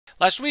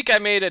Last week I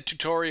made a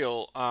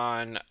tutorial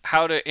on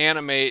how to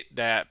animate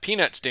that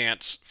Peanuts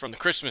dance from the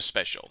Christmas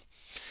special.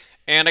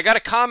 And I got a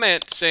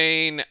comment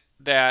saying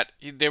that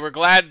they were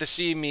glad to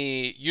see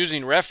me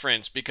using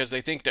reference because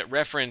they think that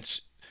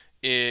reference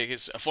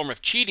is a form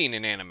of cheating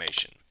in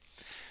animation.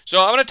 So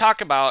I'm going to talk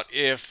about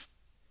if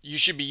you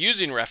should be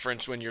using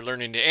reference when you're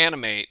learning to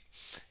animate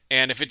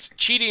and if it's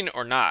cheating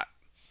or not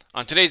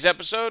on today's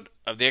episode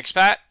of the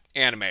Expat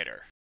Animator.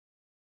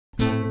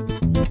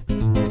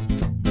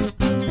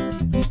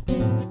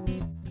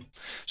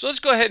 So let's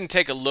go ahead and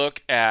take a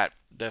look at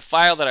the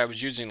file that I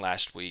was using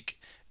last week.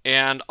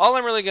 And all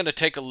I'm really going to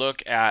take a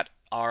look at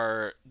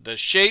are the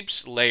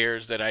shapes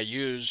layers that I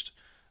used,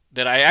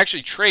 that I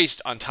actually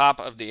traced on top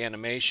of the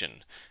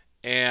animation.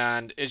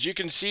 And as you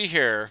can see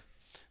here,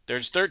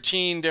 there's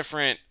 13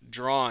 different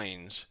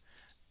drawings.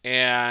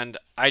 And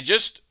I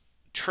just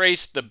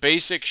traced the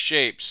basic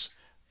shapes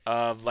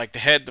of like the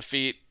head, the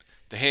feet,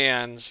 the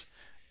hands,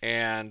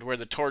 and where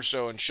the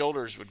torso and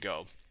shoulders would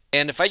go.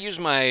 And if I use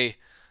my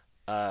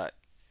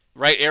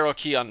right arrow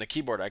key on the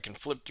keyboard, I can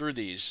flip through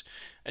these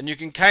and you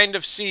can kind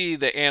of see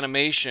the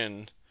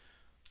animation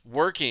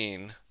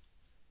working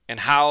and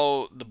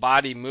how the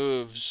body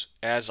moves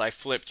as I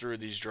flip through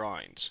these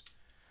drawings.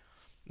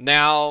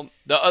 Now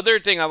the other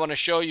thing I want to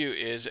show you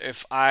is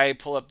if I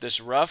pull up this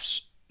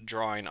roughs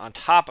drawing on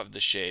top of the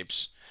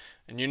shapes,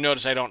 and you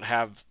notice I don't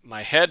have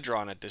my head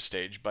drawn at this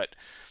stage, but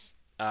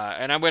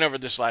and I went over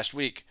this last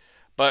week,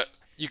 but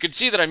you can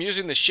see that I'm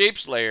using the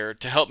shapes layer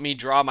to help me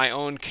draw my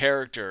own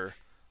character.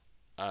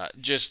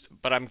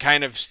 But I'm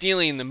kind of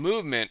stealing the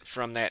movement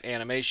from that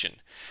animation.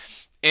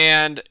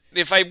 And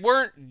if I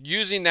weren't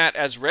using that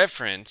as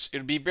reference, it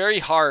would be very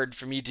hard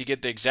for me to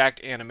get the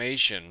exact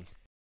animation,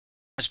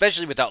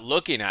 especially without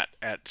looking at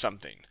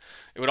something.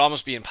 It would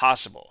almost be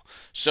impossible.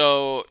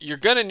 So you're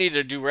going to need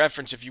to do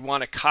reference if you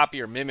want to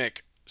copy or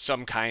mimic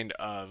some kind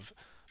of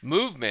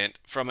movement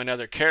from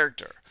another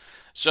character.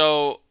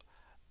 So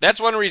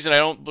that's one reason I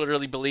don't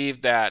really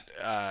believe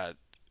that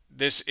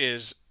this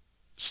is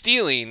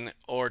stealing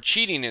or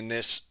cheating in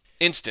this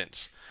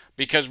instance,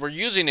 because we're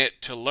using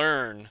it to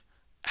learn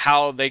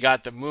how they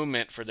got the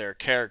movement for their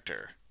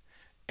character,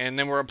 and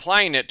then we're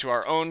applying it to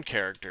our own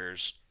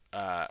characters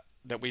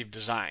that we've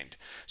designed.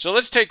 So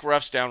let's take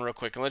roughs down real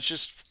quick and let's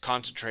just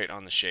concentrate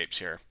on the shapes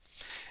here.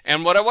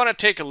 And what I want to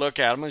take a look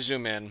at, I'm going to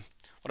zoom in.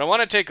 What I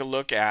want to take a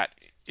look at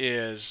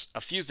is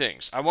a few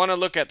things. I want to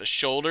look at the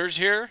shoulders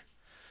here.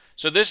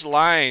 So this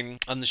line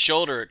on the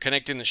shoulder,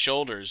 connecting the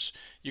shoulders,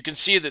 you can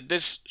see that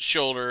this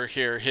shoulder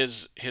here,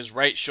 his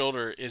right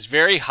shoulder, is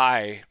very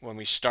high when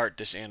we start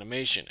this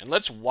animation. And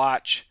let's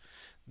watch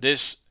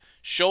this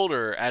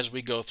shoulder as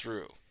we go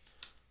through.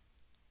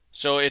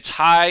 So it's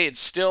high,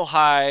 it's still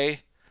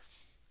high.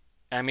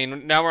 I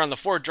mean, now we're on the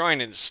fourth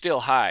drawing and it's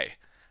still high.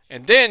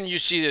 And then you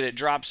see that it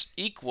drops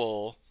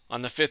equal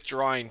on the fifth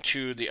drawing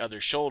to the other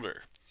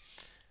shoulder.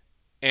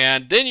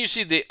 And then you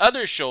see the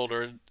other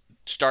shoulder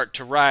start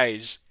to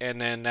rise,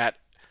 and then that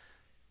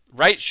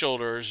right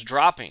shoulder is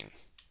dropping.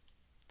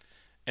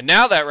 And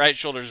now that right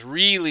shoulder is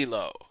really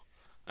low.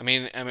 I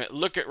mean,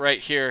 look at right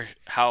here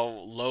how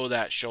low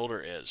that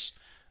shoulder is.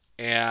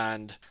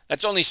 And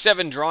that's only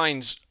 7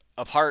 drawings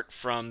apart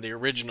from the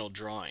original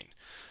drawing.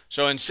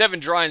 So in 7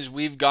 drawings,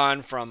 we've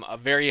gone from a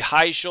very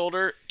high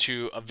shoulder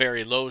to a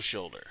very low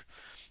shoulder.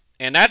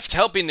 And that's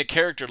helping the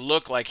character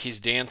look like he's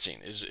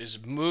dancing, is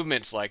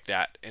movements like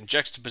that, and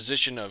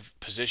juxtaposition of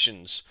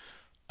positions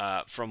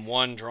from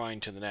one drawing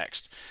to the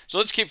next. So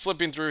let's keep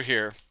flipping through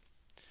here.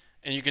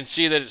 And you can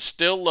see that it's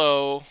still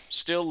low,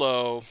 still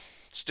low,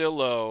 still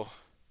low.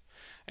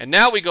 And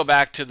now we go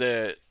back to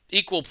the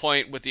equal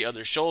point with the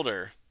other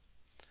shoulder.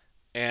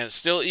 And it's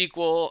still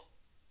equal.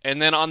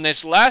 And then on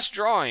this last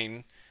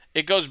drawing,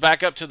 it goes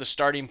back up to the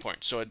starting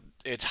point. So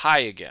it's high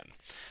again.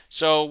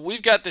 So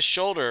we've got the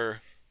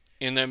shoulder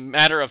in a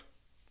matter of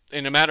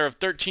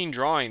 13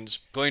 drawings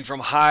going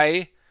from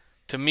high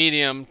to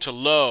medium to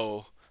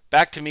low,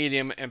 back to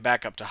medium, and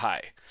back up to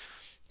high.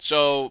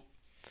 So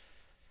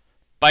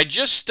by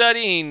just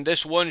studying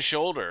this one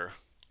shoulder,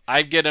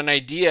 I get an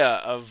idea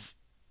of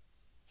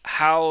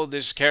how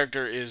this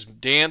character is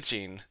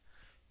dancing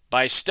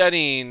by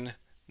studying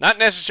not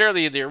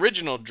necessarily the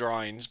original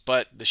drawings,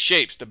 but the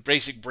shapes, the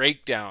basic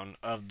breakdown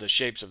of the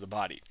shapes of the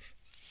body.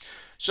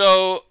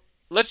 So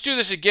let's do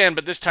this again,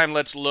 but this time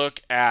let's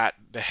look at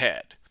the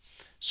head.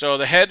 So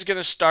the head's going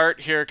to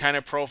start here, kind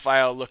of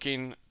profile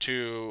looking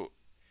to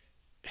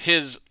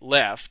his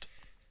left,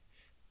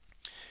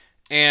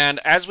 and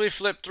as we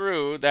flip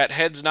through, that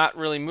head's not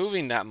really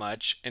moving that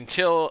much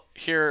until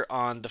here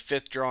on the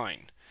 5th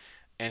drawing.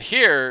 And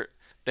here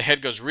the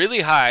head goes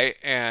really high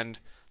and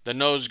the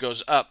nose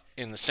goes up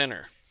in the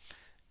center,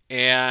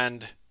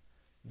 and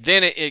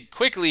then it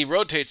quickly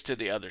rotates to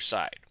the other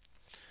side.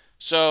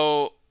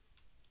 So,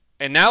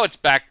 and now it's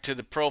back to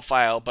the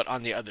profile but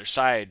on the other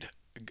side,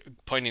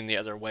 pointing the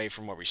other way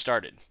from where we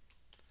started.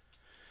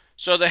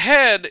 So the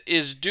head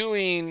is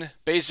doing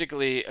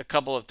basically a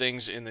couple of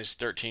things in these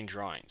 13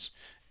 drawings.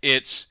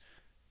 It's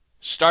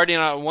starting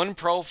on one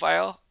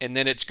profile, and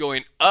then it's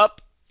going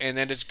up and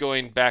then it's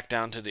going back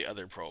down to the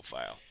other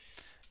profile.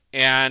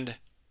 And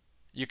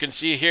you can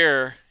see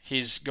here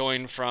he's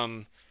going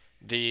from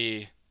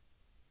the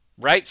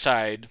right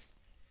side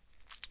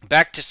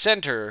back to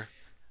center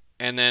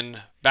and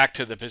then back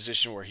to the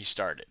position where he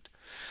started.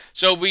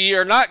 So we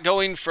are not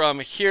going from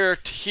here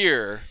to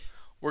here.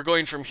 We're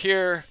going from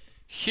here,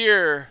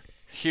 here,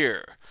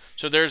 here.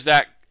 So there's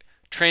that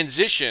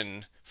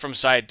transition from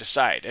side to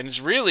side. And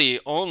it's really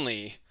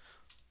only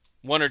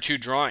one or two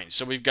drawings.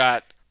 So we've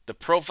got the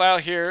profile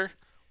here.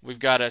 We've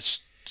got a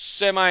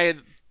semi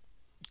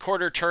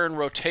quarter turn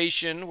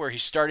rotation where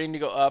he's starting to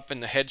go up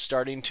and the head's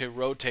starting to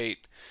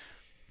rotate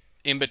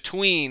in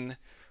between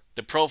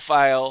the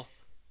profile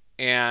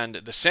and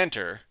the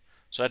center.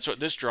 So that's what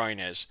this drawing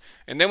is.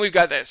 And then we've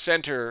got that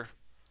center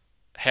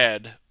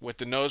head with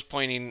the nose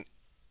pointing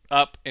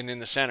up and in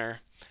the center.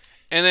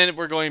 And then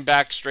we're going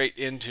back straight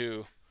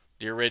into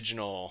the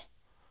original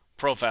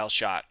profile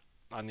shot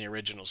on the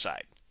original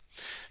side.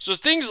 So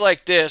things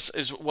like this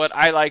is what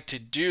I like to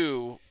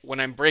do when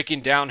I'm breaking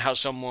down how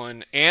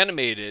someone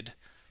animated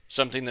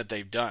something that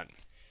they've done.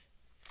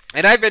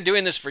 And I've been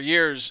doing this for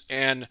years,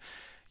 and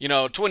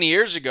 20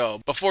 years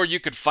ago, before you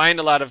could find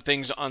a lot of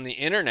things on the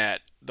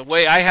internet, the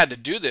way I had to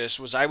do this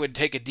was I would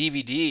take a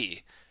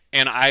DVD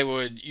and I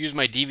would use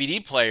my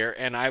DVD player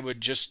and I would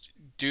just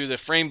do the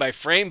frame by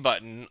frame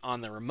button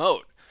on the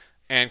remote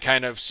and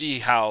kind of see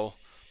how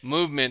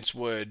movements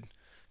would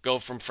go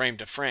from frame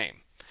to frame.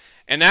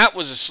 And that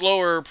was a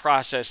slower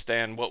process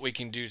than what we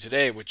can do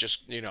today with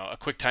just, a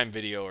QuickTime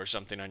video or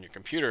something on your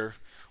computer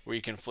where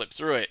you can flip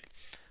through it.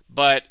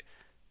 But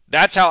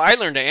that's how I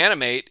learned to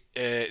animate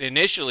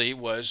initially,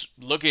 was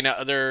looking at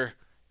other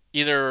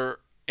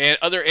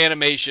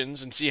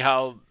animations and see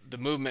how the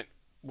movement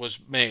was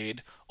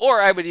made.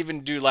 Or I would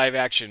even do live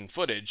action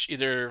footage,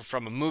 either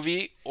from a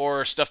movie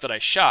or stuff that I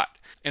shot.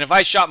 And if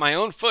I shot my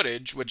own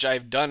footage, which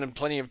I've done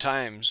plenty of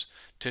times,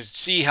 to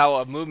see how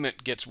a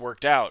movement gets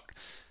worked out,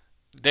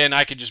 then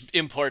I could just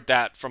import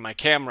that from my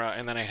camera,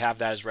 and then I'd have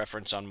that as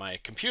reference on my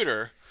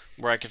computer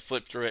where I could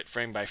flip through it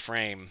frame by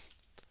frame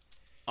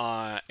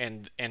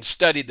and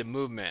study the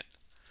movement.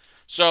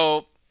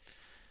 So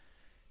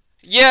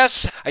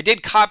yes, I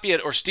did copy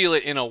it or steal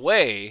it in a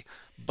way,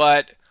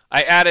 but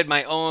I added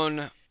my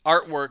own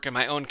artwork and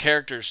my own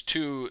characters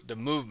to the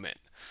movement.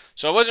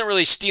 So I wasn't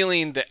really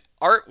stealing the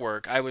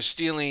artwork, I was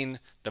stealing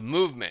the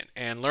movement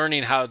and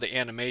learning how the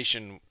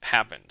animation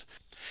happened.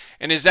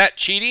 And is that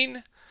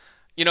cheating?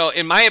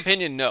 In my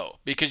opinion, no,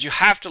 because you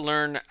have to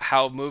learn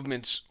how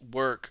movements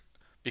work,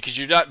 because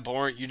you're not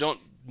born, you don't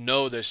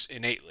know this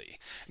innately.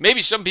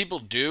 Maybe some people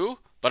do,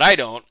 but I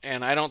don't,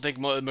 and I don't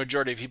think the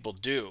majority of people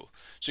do.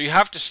 So you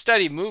have to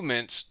study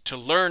movements to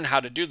learn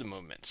how to do the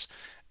movements.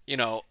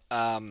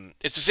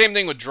 It's the same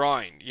thing with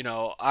drawing.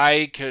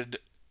 I could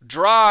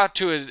draw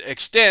to an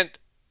extent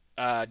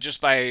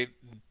just by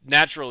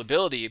natural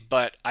ability,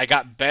 but I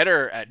got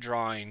better at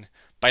drawing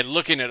by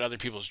looking at other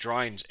people's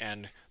drawings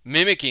and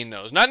mimicking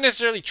those. Not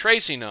necessarily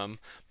tracing them,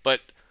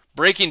 but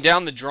breaking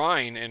down the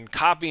drawing and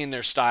copying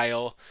their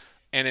style,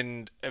 and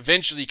then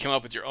eventually come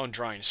up with your own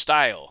drawing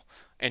style.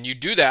 And you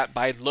do that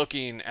by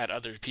looking at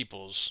other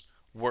people's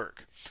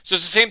work. So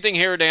it's the same thing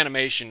here at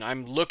animation.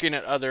 I'm looking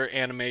at other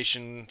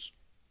animations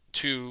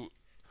to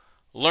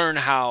learn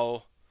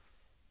how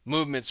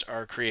movements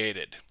are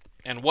created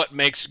and what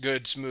makes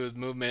good smooth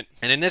movement,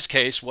 and in this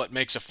case what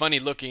makes a funny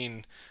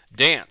looking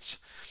dance.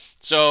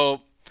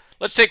 So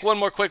let's take one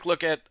more quick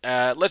look at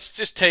let's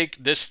just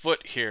take this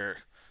foot here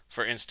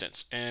for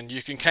instance, and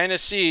you can kind of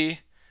see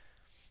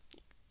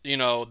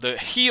the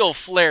heel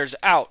flares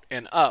out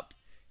and up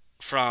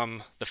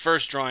from the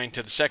first drawing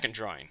to the second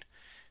drawing,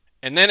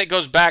 and then it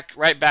goes back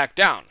right back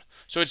down.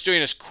 So it's doing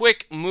this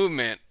quick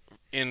movement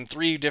in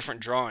 3 different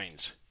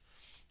drawings,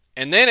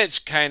 and then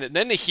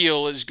then the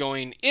heel is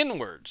going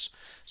inwards.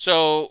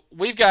 So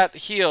we've got the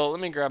heel. Let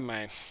me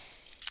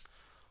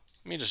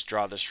just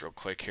draw this real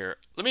quick here.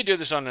 Let me do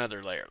this on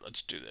another layer.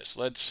 Let's do this.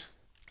 Let's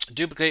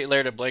duplicate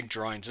layer to blank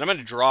drawings, and I'm going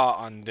to draw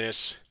on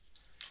this.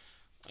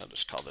 I'll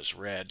just call this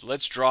red.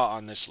 Let's draw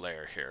on this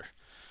layer here.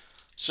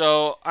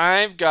 So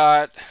I've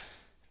got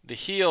the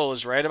heel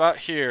is right about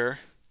here.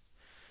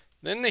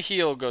 Then the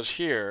heel goes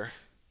here.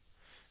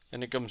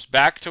 Then it comes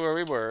back to where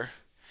we were.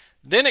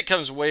 Then it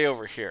comes way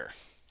over here.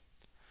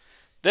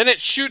 Then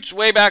it shoots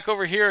way back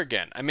over here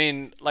again. I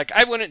mean, like,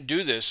 I wouldn't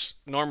do this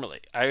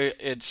normally.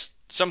 It's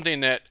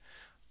something that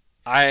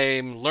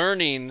I'm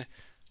learning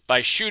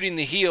by shooting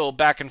the heel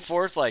back and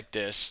forth like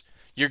this.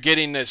 You're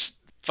getting this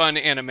fun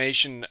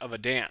animation of a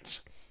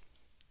dance.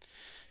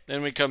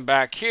 Then we come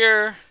back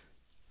here.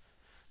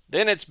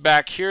 Then it's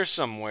back here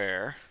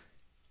somewhere.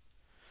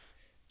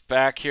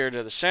 Back here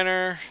to the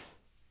center.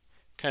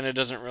 Kind of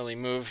doesn't really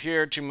move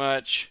here too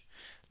much.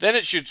 Then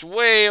it shoots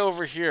way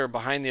over here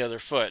behind the other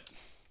foot.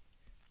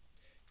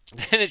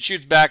 Then it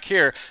shoots back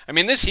here. I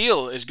mean, this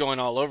heel is going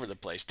all over the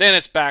place. Then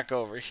it's back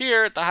over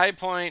here at the high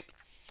point.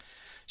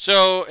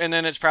 So, and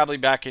then it's probably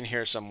back in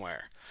here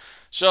somewhere.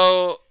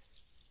 So,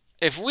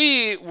 if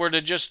we were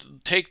to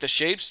just take the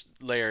shapes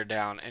layer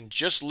down and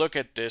just look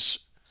at this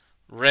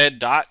red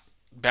dot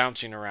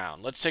bouncing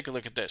around. Let's take a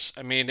look at this.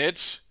 I mean,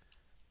 it's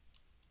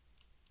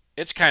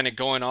kind of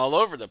going all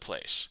over the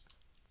place.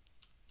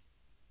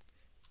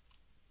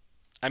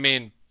 I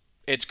mean,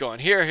 it's going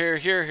here, here,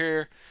 here,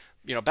 here,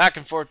 you know, back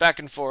and forth, back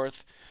and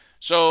forth.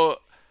 So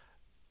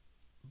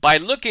by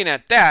looking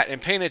at that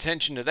and paying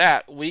attention to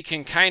that, we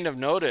can kind of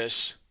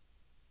notice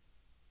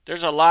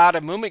there's a lot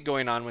of movement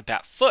going on with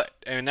that foot.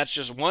 And that's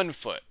just one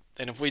foot.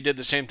 And if we did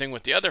the same thing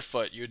with the other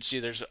foot, you'd see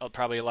there's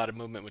probably a lot of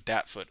movement with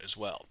that foot as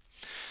well.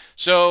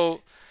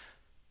 So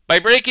by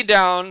breaking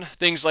down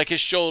things like his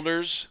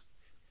shoulders,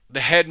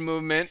 the head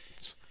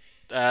movement,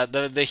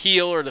 the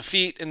heel or the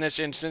feet in this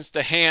instance,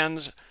 the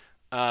hands,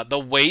 the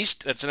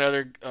waist, that's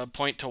another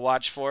point to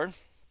watch for.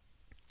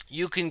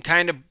 You can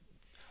kind of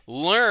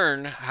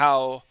learn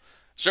how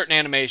certain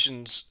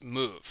animations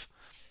move.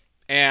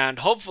 And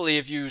hopefully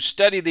if you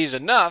study these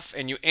enough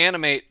and you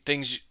animate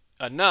things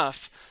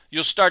enough,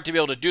 you'll start to be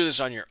able to do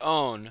this on your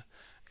own.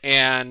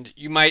 And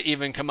you might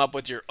even come up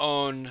with your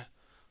own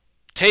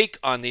take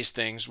on these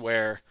things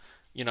where,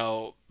 you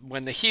know,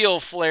 when the heel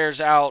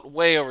flares out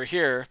way over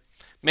here,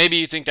 maybe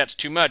you think that's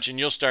too much and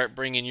you'll start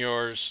bringing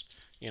yours,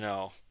 you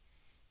know,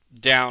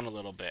 down a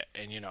little bit.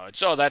 And, you know,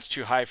 it's, oh, that's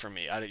too high for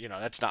me. You know,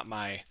 that's not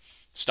my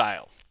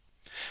style.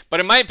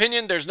 But in my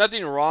opinion, there's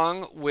nothing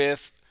wrong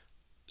with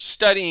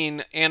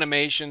studying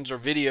animations or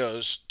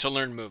videos to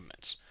learn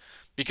movements.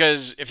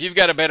 Because if you've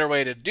got a better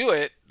way to do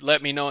it,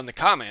 let me know in the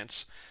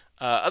comments.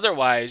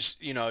 Otherwise,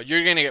 you know,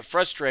 you're going to get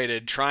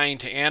frustrated trying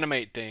to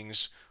animate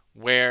things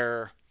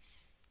where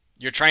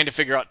you're trying to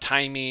figure out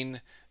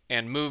timing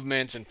and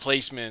movements and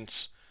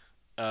placements,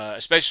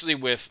 especially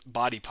with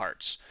body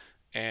parts.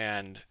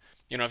 And,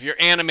 you know, if you're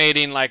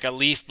animating like a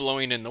leaf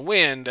blowing in the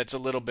wind, that's a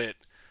little bit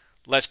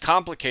less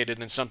complicated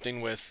than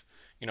something with,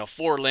 you know,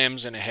 4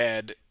 limbs and a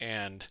head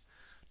and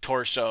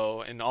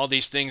torso and all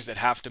these things that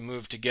have to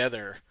move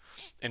together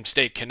and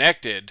stay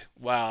connected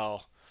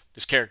while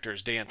this character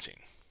is dancing.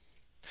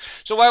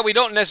 So while we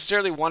don't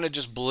necessarily want to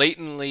just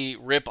blatantly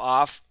rip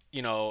off,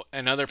 you know,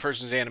 another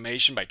person's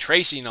animation by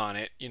tracing on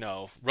it, you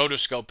know,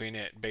 rotoscoping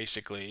it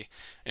basically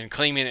and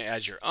claiming it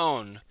as your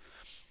own,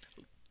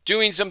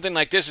 doing something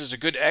like this is a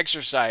good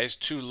exercise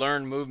to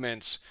learn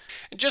movements.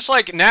 And just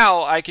like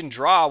now, I can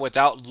draw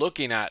without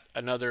looking at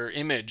another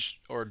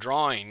image or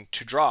drawing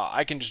to draw.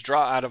 I can just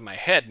draw out of my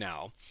head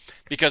now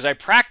because I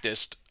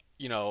practiced,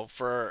 you know,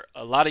 for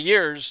a lot of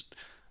years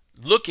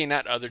looking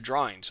at other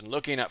drawings and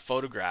looking at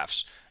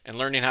photographs and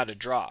learning how to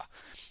draw.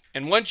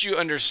 And once you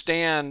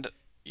understand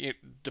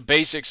the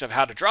basics of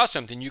how to draw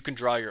something, you can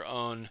draw your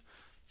own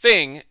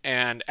thing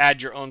and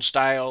add your own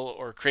style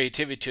or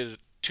creativity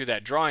to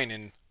that drawing,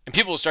 and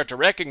people will start to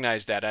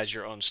recognize that as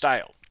your own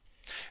style.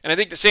 And I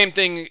think the same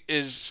thing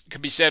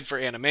could be said for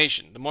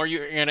animation. The more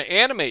you're going to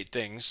animate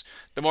things,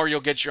 the more you'll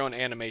get your own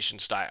animation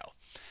style.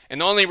 And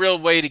the only real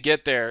way to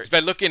get there is by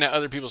looking at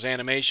other people's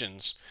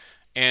animations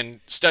and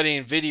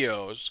studying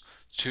videos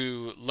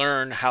to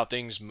learn how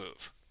things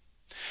move.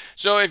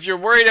 So if you're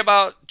worried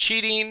about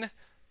cheating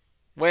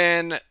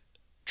when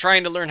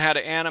trying to learn how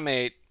to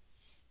animate,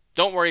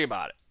 don't worry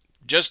about it.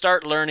 Just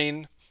start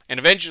learning, and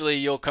eventually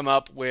you'll come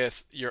up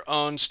with your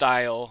own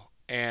style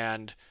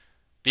and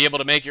be able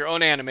to make your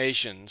own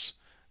animations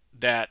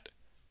that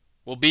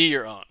will be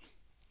your own.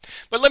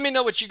 But let me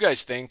know what you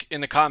guys think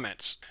in the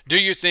comments.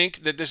 Do you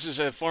think that this is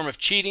a form of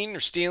cheating or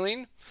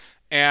stealing?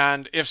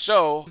 And if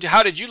so,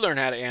 how did you learn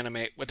how to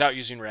animate without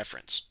using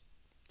reference?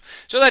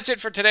 So that's it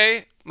for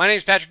today. My name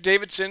is Patrick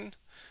Davidson.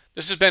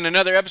 This has been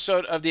another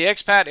episode of the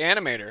Expat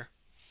Animator.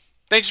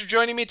 Thanks for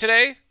joining me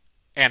today,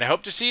 and I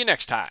hope to see you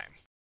next time.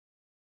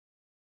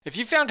 If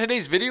you found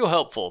today's video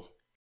helpful,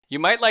 you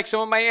might like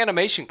some of my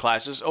animation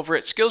classes over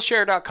at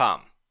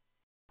Skillshare.com.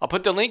 I'll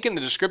put the link in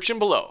the description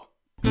below.